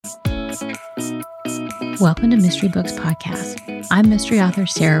Welcome to Mystery Books Podcast. I'm mystery author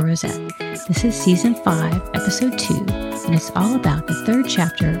Sarah Rosette. This is Season 5, Episode 2, and it's all about the third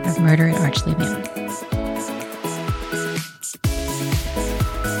chapter of Murder at Archley Manor.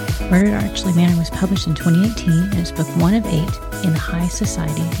 Murder at Archley Manor was published in 2018 and is book 1 of 8 in the High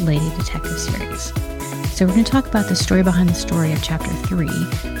Society Lady Detective series. So we're going to talk about the story behind the story of Chapter 3,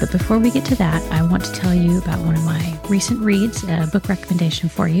 but before we get to that, I want to tell you about one of my recent reads, a book recommendation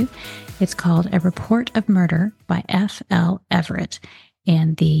for you. It's called A Report of Murder by F.L. Everett,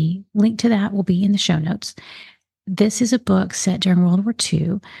 and the link to that will be in the show notes. This is a book set during World War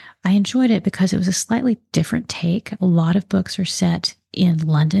II. I enjoyed it because it was a slightly different take. A lot of books are set in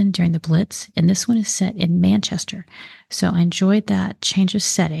London during the Blitz, and this one is set in Manchester. So I enjoyed that change of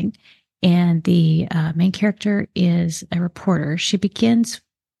setting. And the main character is a reporter. She begins,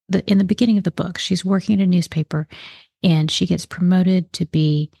 in the beginning of the book, she's working at a newspaper, and she gets promoted to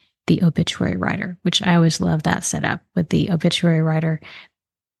be the obituary writer, which I always love that setup with the obituary writer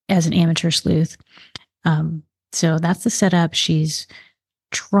as an amateur sleuth. So that's the setup. She's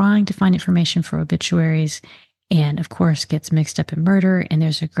trying to find information for obituaries and, of course, gets mixed up in murder. And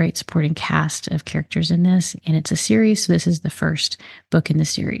there's a great supporting cast of characters in this. And it's a series, so this is the first book in the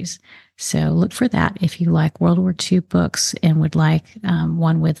series. So look for that if you like World War II books and would like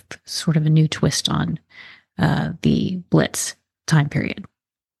one with sort of a new twist on the Blitz time period.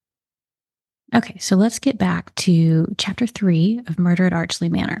 Okay, so let's get back to Chapter 3 of Murder at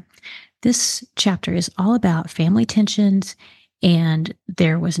Archley Manor. This chapter is all about family tensions, and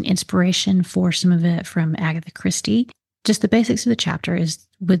there was an inspiration for some of it from Agatha Christie. Just the basics of the chapter is,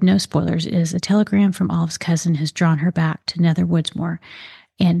 with no spoilers, is a telegram from Olive's cousin has drawn her back to Nether Woodsmoor,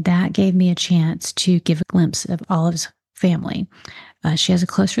 and that gave me a chance to give a glimpse of Olive's family. She has a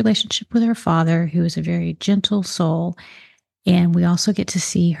close relationship with her father, who is a very gentle soul, and we also get to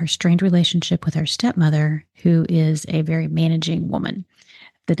see her strained relationship with her stepmother, who is a very managing woman.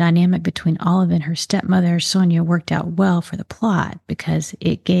 The dynamic between Olive and her stepmother, Sonia, worked out well for the plot because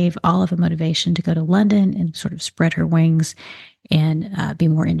it gave Olive a motivation to go to London and sort of spread her wings and be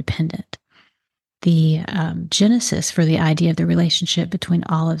more independent. The genesis for the idea of the relationship between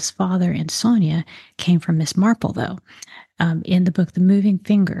Olive's father and Sonia came from Miss Marple, though. In the book The Moving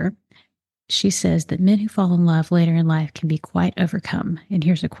Finger, she says that men who fall in love later in life can be quite overcome. And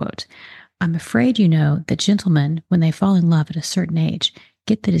here's a quote. "I'm afraid, you know, that gentlemen, when they fall in love at a certain age,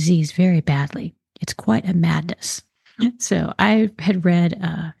 get the disease very badly. It's quite a madness." So I had read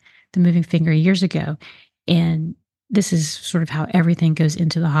The Moving Finger years ago, and this is sort of how everything goes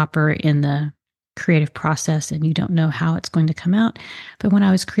into the hopper in the creative process, and you don't know how it's going to come out. But when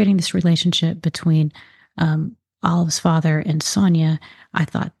I was creating this relationship between Olive's father and Sonia, I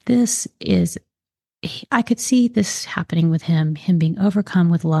thought I could see this happening with him being overcome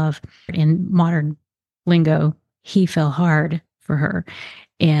with love. In modern lingo, he fell hard for her,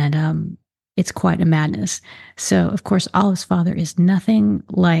 and it's quite a madness. So, of course, Olive's father is nothing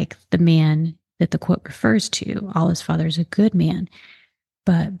like the man that the quote refers to. Olive's father is a good man,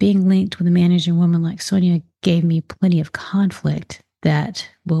 but being linked with a managing woman like Sonia gave me plenty of conflict that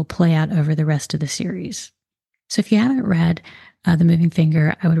will play out over the rest of the series. So if you haven't read The Moving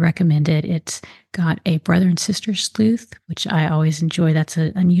Finger, I would recommend it. It's got a brother and sister sleuth, which I always enjoy. That's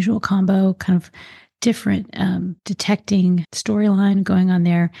an unusual combo, kind of different detecting storyline going on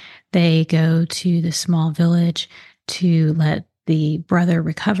there. They go to the small village to let the brother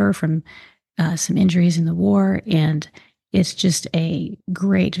recover from some injuries in the war, and it's just a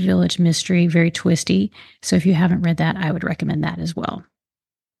great village mystery, very twisty. So if you haven't read that, I would recommend that as well.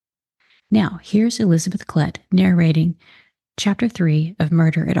 Now, here's Elizabeth Klett narrating Chapter 3 of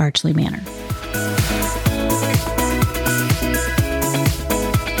Murder at Archley Manor.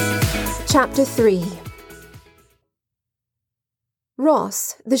 Chapter 3.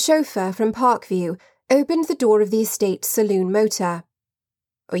 Ross, the chauffeur from Parkview, opened the door of the estate's saloon motor.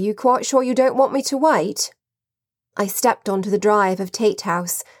 "Are you quite sure you don't want me to wait?" I stepped onto the drive of Tate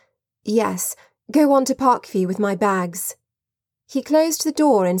House. "Yes, go on to Parkview with my bags." He closed the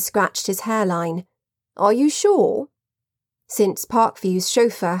door and scratched his hairline. "Are you sure?" Since Parkview's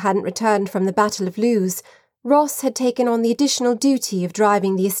chauffeur hadn't returned from the Battle of Lewes, Ross had taken on the additional duty of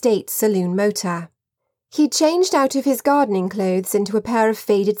driving the estate's saloon motor. He'd changed out of his gardening clothes into a pair of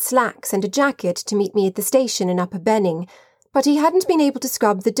faded slacks and a jacket to meet me at the station in Upper Benning, but he hadn't been able to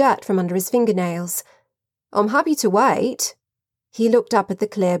scrub the dirt from under his fingernails. "I'm happy to wait." He looked up at the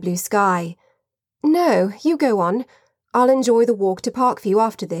clear blue sky. "No, you go on. I'll enjoy the walk to Parkview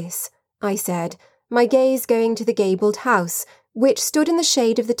after this," I said, my gaze going to the gabled house, which stood in the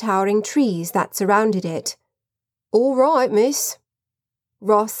shade of the towering trees that surrounded it. "All right, miss."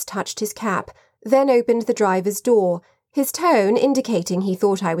 Ross touched his cap, then opened the driver's door, his tone indicating he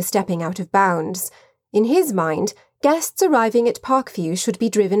thought I was stepping out of bounds. In his mind, guests arriving at Parkview should be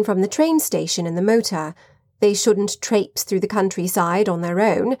driven from the train station in the motor. They shouldn't traipse through the countryside on their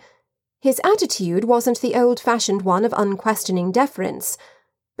own. His attitude wasn't the old-fashioned one of unquestioning deference.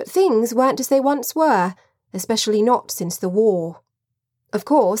 But things weren't as they once were, especially not since the war. Of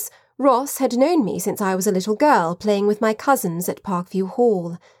course, Ross had known me since I was a little girl playing with my cousins at Parkview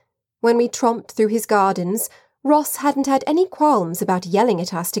Hall. When we tromped through his gardens, Ross hadn't had any qualms about yelling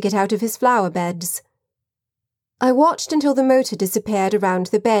at us to get out of his flower beds. I watched until the motor disappeared around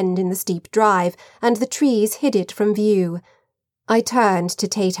the bend in the steep drive and the trees hid it from view. I turned to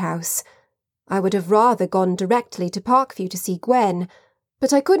Tate House. I would have rather gone directly to Parkview to see Gwen,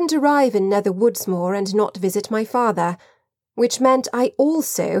 but I couldn't arrive in Nether Woodsmoor and not visit my father, which meant I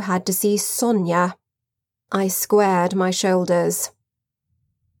also had to see Sonia. I squared my shoulders.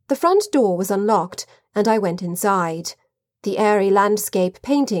 The front door was unlocked, and I went inside. The airy landscape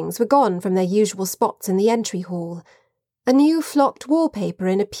paintings were gone from their usual spots in the entry hall. A new flocked wallpaper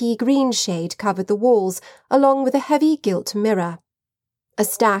in a pea-green shade covered the walls, along with a heavy gilt mirror. A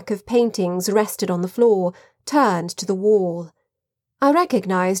stack of paintings rested on the floor, turned to the wall. I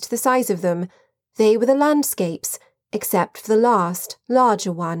recognised the size of them. They were the landscapes, except for the last,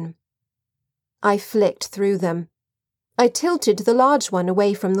 larger one. I flicked through them. I tilted the large one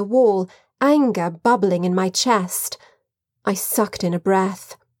away from the wall, anger bubbling in my chest. I sucked in a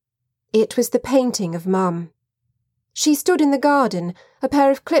breath. It was the painting of Mum. She stood in the garden, a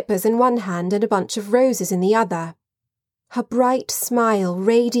pair of clippers in one hand and a bunch of roses in the other. Her bright smile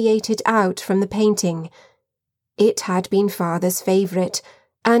radiated out from the painting. It had been Father's favourite,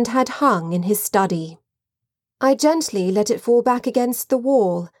 and had hung in his study. I gently let it fall back against the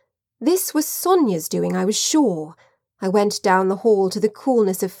wall. This was Sonia's doing, I was sure. I went down the hall to the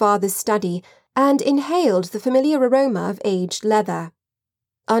coolness of Father's study and inhaled the familiar aroma of aged leather.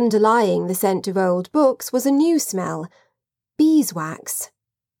 Underlying the scent of old books was a new smell, beeswax.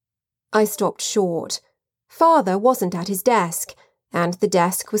 I stopped short. Father wasn't at his desk, and the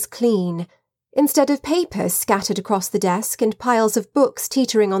desk was clean. Instead of papers scattered across the desk and piles of books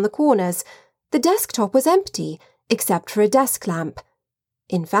teetering on the corners, the desktop was empty, except for a desk lamp.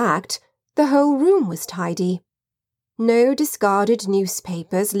 In fact, the whole room was tidy. No discarded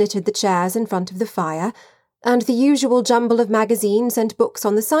newspapers littered the chairs in front of the fire, and the usual jumble of magazines and books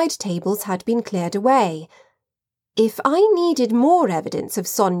on the side tables had been cleared away. If I needed more evidence of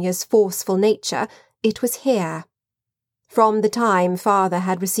Sonia's forceful nature, it was here. From the time Father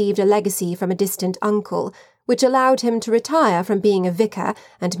had received a legacy from a distant uncle, which allowed him to retire from being a vicar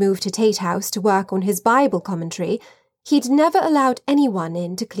and move to Tate House to work on his Bible commentary, he'd never allowed anyone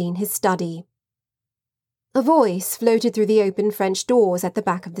in to clean his study. A voice floated through the open French doors at the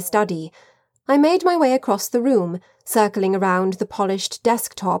back of the study. I made my way across the room, circling around the polished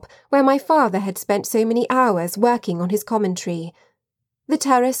desktop where my father had spent so many hours working on his commentary. The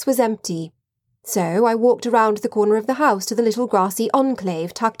terrace was empty, so I walked around the corner of the house to the little grassy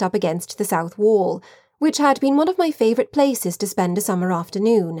enclave tucked up against the south wall, which had been one of my favourite places to spend a summer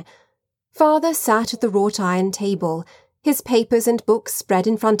afternoon. Father sat at the wrought iron table, his papers and books spread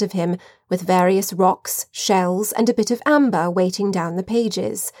in front of him, with various rocks, shells, and a bit of amber weighting down the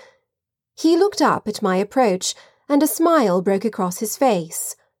pages. He looked up at my approach, and a smile broke across his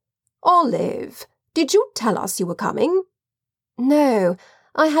face. "Olive, did you tell us you were coming?" "No,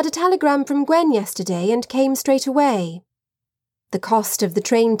 I had a telegram from Gwen yesterday and came straight away." The cost of the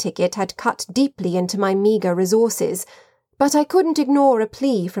train ticket had cut deeply into my meagre resources, but I couldn't ignore a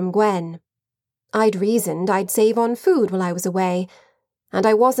plea from Gwen. I'd reasoned I'd save on food while I was away, and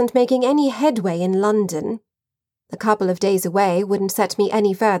I wasn't making any headway in London. A couple of days away wouldn't set me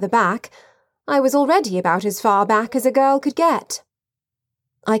any further back. I was already about as far back as a girl could get.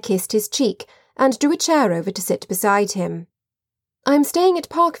 I kissed his cheek and drew a chair over to sit beside him. "I'm staying at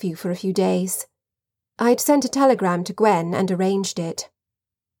Parkview for a few days." I'd sent a telegram to Gwen and arranged it.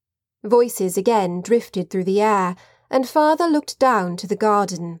 Voices again drifted through the air, and Father looked down to the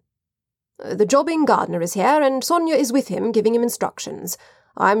garden. "The jobbing gardener is here, and Sonia is with him, giving him instructions.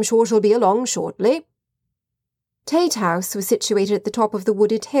 I'm sure she'll be along shortly." Tate House was situated at the top of the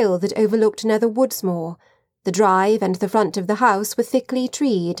wooded hill that overlooked Nether Woodsmoor. The drive and the front of the house were thickly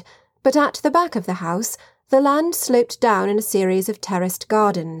treed, but at the back of the house the land sloped down in a series of terraced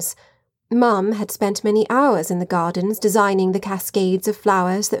gardens. Mum had spent many hours in the gardens designing the cascades of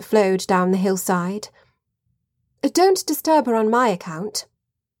flowers that flowed down the hillside. "Don't disturb her on my account."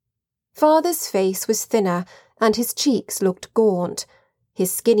 Father's face was thinner, and his cheeks looked gaunt.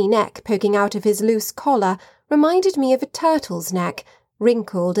 His skinny neck poking out of his loose collar reminded me of a turtle's neck,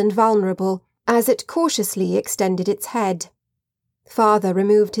 wrinkled and vulnerable, as it cautiously extended its head. Father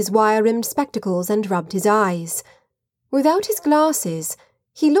removed his wire-rimmed spectacles and rubbed his eyes. Without his glasses,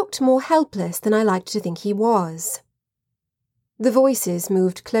 he looked more helpless than I liked to think he was. The voices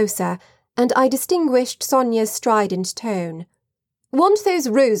moved closer, and I distinguished Sonia's strident tone. "Want those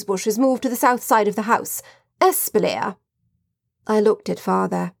rose bushes moved to the south side of the house. Espalier." I looked at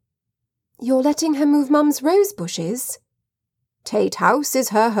Father. "You're letting her move Mum's rose bushes?" "Tate House is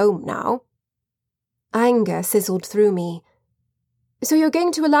her home now." Anger sizzled through me. "So you're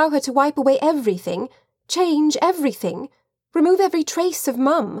going to allow her to wipe away everything, change everything, remove every trace of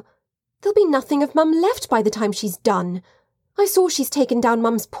Mum? There'll be nothing of Mum left by the time she's done. I saw she's taken down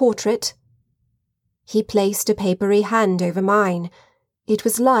Mum's portrait." He placed a papery hand over mine. It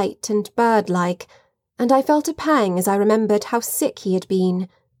was light and bird-like, and I felt a pang as I remembered how sick he had been.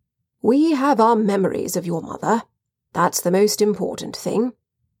 "We have our memories of your mother. That's the most important thing.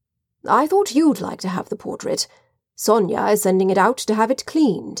 I thought you'd like to have the portrait. Sonia is sending it out to have it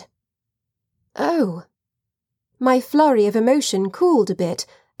cleaned." "Oh." My flurry of emotion cooled a bit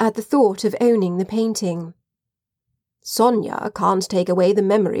at the thought of owning the painting. "Sonia can't take away the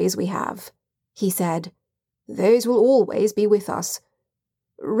memories we have," he said. "Those will always be with us.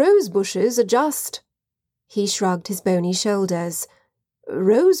 Rose bushes are just—" He shrugged his bony shoulders.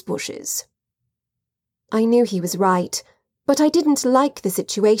 "Rose bushes." I knew he was right, but I didn't like the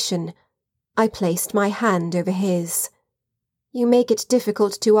situation. I placed my hand over his. "You make it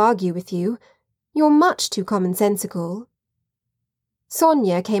difficult to argue with you. You're much too commonsensical."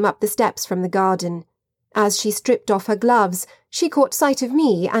 Sonia came up the steps from the garden. As she stripped off her gloves, she caught sight of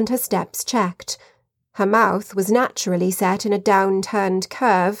me and her steps checked. Her mouth was naturally set in a down-turned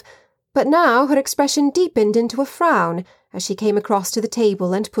curve, but now her expression deepened into a frown as she came across to the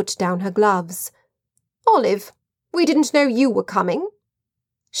table and put down her gloves. "Olive, we didn't know you were coming."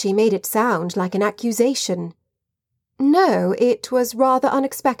 She made it sound like an accusation. "No, it was rather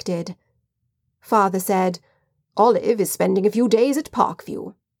unexpected." Father said, "Olive is spending a few days at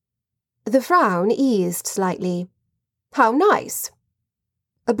Parkview." The frown eased slightly. "How nice."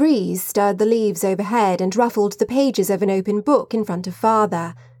 A breeze stirred the leaves overhead and ruffled the pages of an open book in front of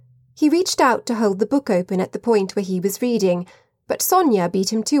Father. He reached out to hold the book open at the point where he was reading, but Sonia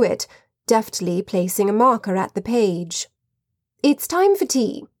beat him to it, deftly placing a marker at the page. "It's time for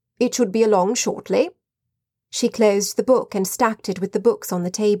tea. It should be along shortly." She closed the book and stacked it with the books on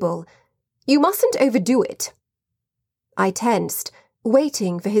the table. "You mustn't overdo it." I tensed,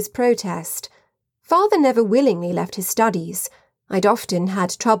 waiting for his protest. Father never willingly left his studies. I'd often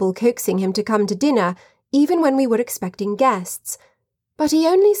had trouble coaxing him to come to dinner, even when we were expecting guests. But he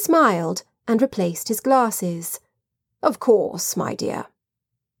only smiled and replaced his glasses. "Of course, my dear."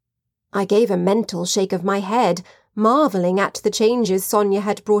 I gave a mental shake of my head, marvelling at the changes Sonia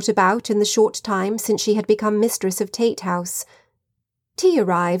had brought about in the short time since she had become mistress of Tate House. Tea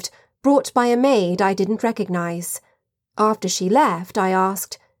arrived, brought by a maid I didn't recognise. After she left, I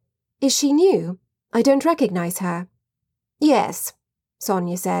asked, "Is she new? I don't recognise her." "Yes,"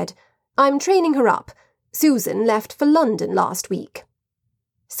 Sonia said. "I'm training her up. Susan left for London last week."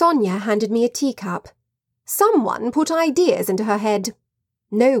 Sonia handed me a teacup. "Someone put ideas into her head.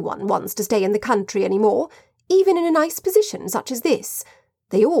 No one wants to stay in the country anymore, even in a nice position such as this.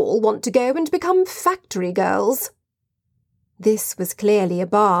 They all want to go and become factory girls." This was clearly a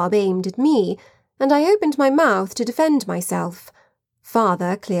barb aimed at me, and I opened my mouth to defend myself.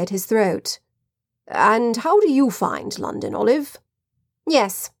 Father cleared his throat. "And how do you find London, Olive?"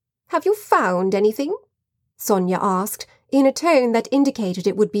 "Yes. Have you found anything?" Sonia asked, in a tone that indicated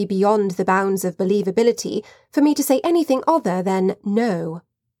it would be beyond the bounds of believability for me to say anything other than no.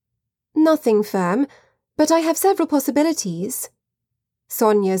 "Nothing firm, but I have several possibilities."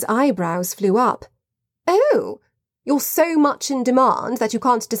 Sonia's eyebrows flew up. "Oh, you're so much in demand that you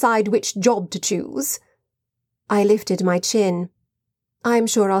can't decide which job to choose?" I lifted my chin. "I'm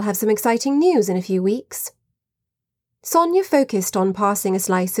sure I'll have some exciting news in a few weeks." Sonia focused on passing a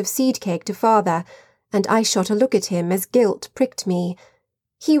slice of seed cake to Father, and I shot a look at him as guilt pricked me.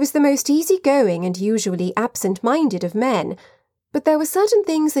 He was the most easy-going and usually absent-minded of men, but there were certain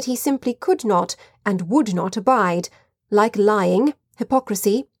things that he simply could not and would not abide, like lying,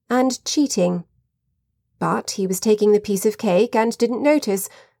 hypocrisy, and cheating. But he was taking the piece of cake and didn't notice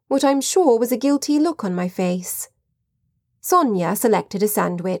what I'm sure was a guilty look on my face. Sonia selected a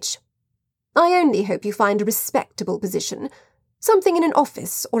sandwich. "I only hope you find a respectable position, something in an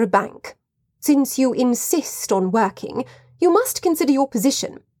office or a bank. Since you insist on working, you must consider your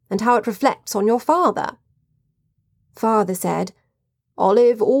position and how it reflects on your father." Father said,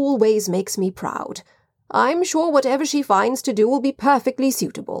 "Olive always makes me proud. I'm sure whatever she finds to do will be perfectly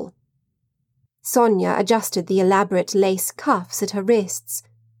suitable." Sonia adjusted the elaborate lace cuffs at her wrists.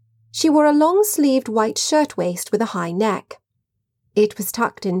 She wore a long-sleeved white shirtwaist with a high neck. It was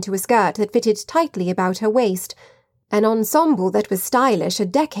tucked into a skirt that fitted tightly about her waist, an ensemble that was stylish a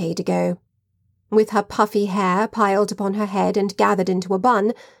decade ago. With her puffy hair piled upon her head and gathered into a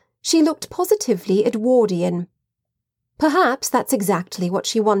bun, she looked positively Edwardian. Perhaps that's exactly what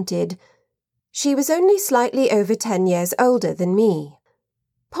she wanted. She was only slightly over 10 years older than me.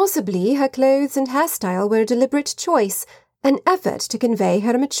 Possibly her clothes and hairstyle were a deliberate choice, an effort to convey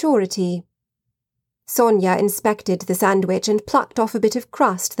her maturity. Sonia inspected the sandwich and plucked off a bit of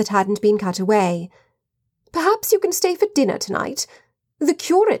crust that hadn't been cut away. "Perhaps you can stay for dinner tonight. The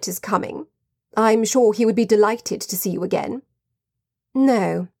curate is coming. I'm sure he would be delighted to see you again."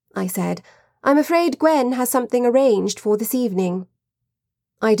 "No," I said. "I'm afraid Gwen has something arranged for this evening."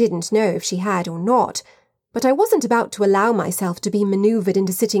 I didn't know if she had or not, but I wasn't about to allow myself to be manoeuvred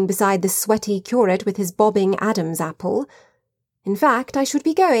into sitting beside the sweaty curate with his bobbing Adam's apple. In fact, I should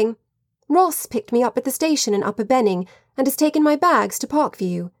be going. Ross picked me up at the station in Upper Benning and has taken my bags to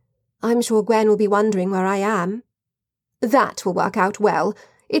Parkview. I'm sure Gwen will be wondering where I am. "That will work out well.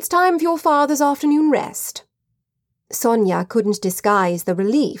 It's time for your father's afternoon rest." Sonia couldn't disguise the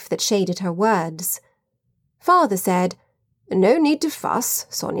relief that shaded her words. Father said, "No need to fuss,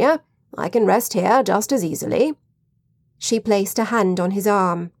 Sonia. I can rest here just as easily." She placed a hand on his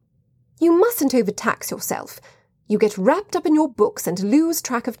arm. "You mustn't overtax yourself. You get wrapped up in your books and lose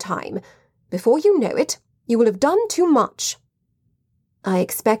track of time. Before you know it, you will have done too much." I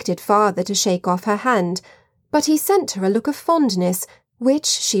expected Father to shake off her hand, but he sent her a look of fondness, which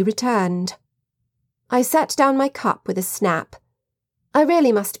she returned. I set down my cup with a snap. "I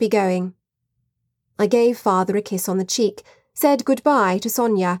really must be going." I gave Father a kiss on the cheek, said goodbye to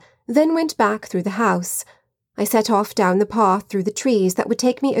Sonia, then went back through the house. I set off down the path through the trees that would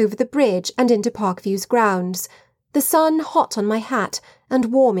take me over the bridge and into Parkview's grounds, the sun hot on my hat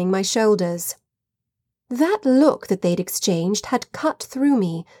and warming my shoulders. That look that they'd exchanged had cut through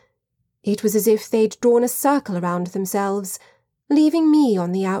me. It was as if they'd drawn a circle around themselves, leaving me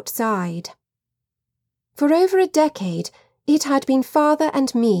on the outside. For over a decade, it had been Father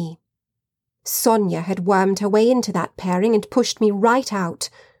and me. Sonia had wormed her way into that pairing and pushed me right out.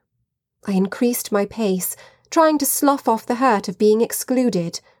 I increased my pace, trying to slough off the hurt of being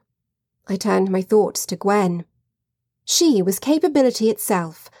excluded. I turned my thoughts to Gwen. She was capability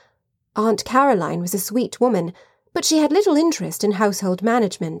itself. Aunt Caroline was a sweet woman, but she had little interest in household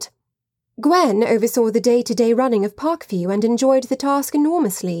management. Gwen oversaw the day-to-day running of Parkview and enjoyed the task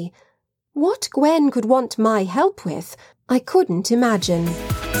enormously. What Gwen could want my help with, I couldn't imagine.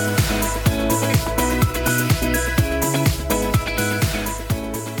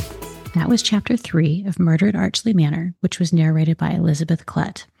 That was Chapter 3 of Murder at Archley Manor, which was narrated by Elizabeth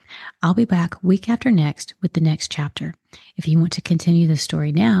Klett. I'll be back week after next with the next chapter. If you want to continue the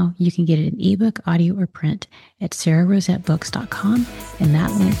story now, you can get it in ebook, audio, or print at sarahrosettebooks.com, and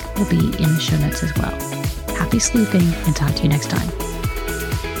that link will be in the show notes as well. Happy sleuthing, and talk to you next time.